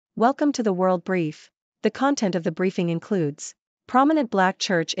Welcome to the World Brief. The content of the briefing includes: prominent black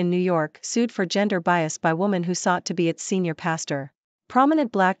church in New York sued for gender bias by woman who sought to be its senior pastor.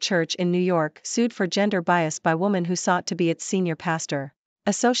 Prominent black church in New York sued for gender bias by woman who sought to be its senior pastor.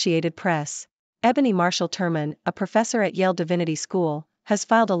 Associated Press. Ebony Marshall Turman, a professor at Yale Divinity School, has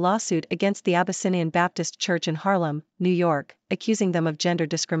filed a lawsuit against the Abyssinian Baptist Church in Harlem, New York, accusing them of gender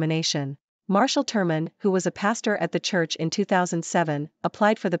discrimination. Marshall Turman, who was a pastor at the church in 2007,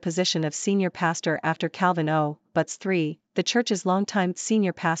 applied for the position of senior pastor after Calvin O. Butts III, the church's longtime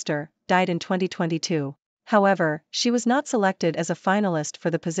senior pastor, died in 2022. However, she was not selected as a finalist for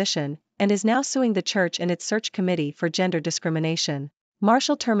the position, and is now suing the church and its search committee for gender discrimination.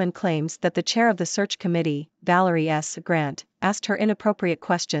 Marshall Turman claims that the chair of the search committee, Valerie S. Grant, asked her inappropriate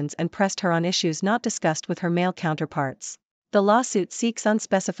questions and pressed her on issues not discussed with her male counterparts. The lawsuit seeks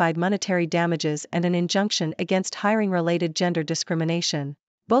unspecified monetary damages and an injunction against hiring-related gender discrimination.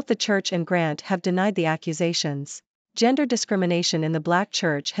 Both the church and Grant have denied the accusations. Gender discrimination in the black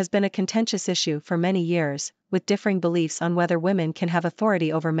church has been a contentious issue for many years, with differing beliefs on whether women can have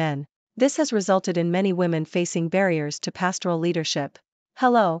authority over men. This has resulted in many women facing barriers to pastoral leadership.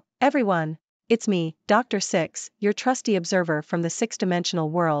 Hello, everyone. It's me, Dr. Six, your trusty observer from the six-dimensional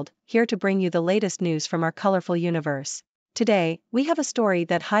world, here to bring you the latest news from our colorful universe. Today, we have a story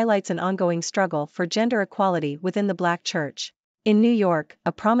that highlights an ongoing struggle for gender equality within the black church. In New York,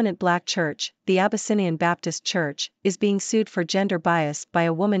 a prominent black church, the Abyssinian Baptist Church, is being sued for gender bias by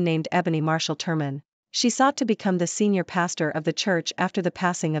a woman named Ebony Marshall Turman. She sought to become the senior pastor of the church after the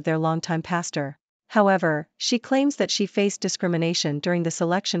passing of their longtime pastor. However, she claims that she faced discrimination during the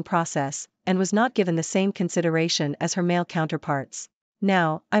selection process and was not given the same consideration as her male counterparts.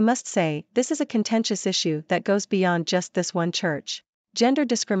 Now, I must say, this is a contentious issue that goes beyond just this one church. Gender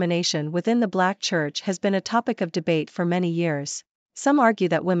discrimination within the black church has been a topic of debate for many years. Some argue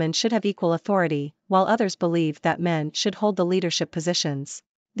that women should have equal authority, while others believe that men should hold the leadership positions.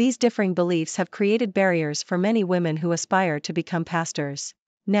 These differing beliefs have created barriers for many women who aspire to become pastors.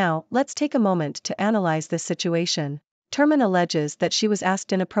 Now, let's take a moment to analyze this situation. Turman alleges that she was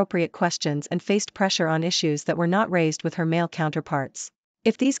asked inappropriate questions and faced pressure on issues that were not raised with her male counterparts.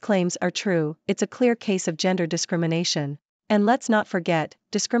 If these claims are true, it's a clear case of gender discrimination. And let's not forget,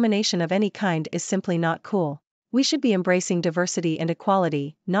 discrimination of any kind is simply not cool. We should be embracing diversity and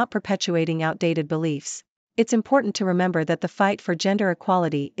equality, not perpetuating outdated beliefs. It's important to remember that the fight for gender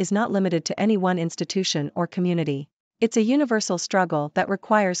equality is not limited to any one institution or community. It's a universal struggle that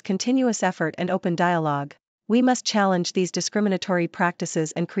requires continuous effort and open dialogue. We must challenge these discriminatory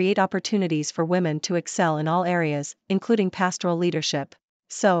practices and create opportunities for women to excel in all areas, including pastoral leadership.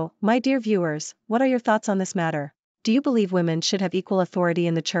 So, my dear viewers, what are your thoughts on this matter? Do you believe women should have equal authority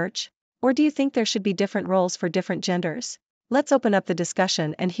in the church? Or do you think there should be different roles for different genders? Let's open up the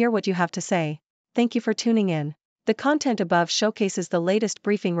discussion and hear what you have to say. Thank you for tuning in. The content above showcases the latest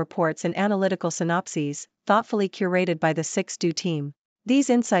briefing reports and analytical synopses, thoughtfully curated by the 6Do team.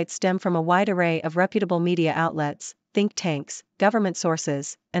 These insights stem from a wide array of reputable media outlets, think tanks, government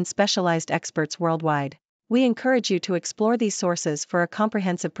sources, and specialized experts worldwide. We encourage you to explore these sources for a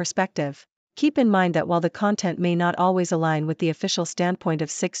comprehensive perspective. Keep in mind that while the content may not always align with the official standpoint of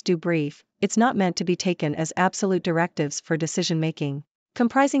 6Do Brief, it's not meant to be taken as absolute directives for decision-making.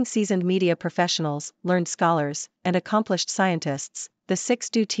 Comprising seasoned media professionals, learned scholars, and accomplished scientists, the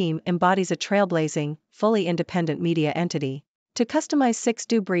 6Do team embodies a trailblazing, fully independent media entity. To customize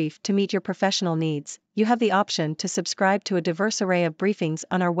 6Do Brief to meet your professional needs, you have the option to subscribe to a diverse array of briefings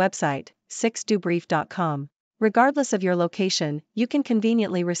on our website, 6dobrief.com. Regardless of your location, you can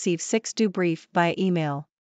conveniently receive 6Do Brief via email.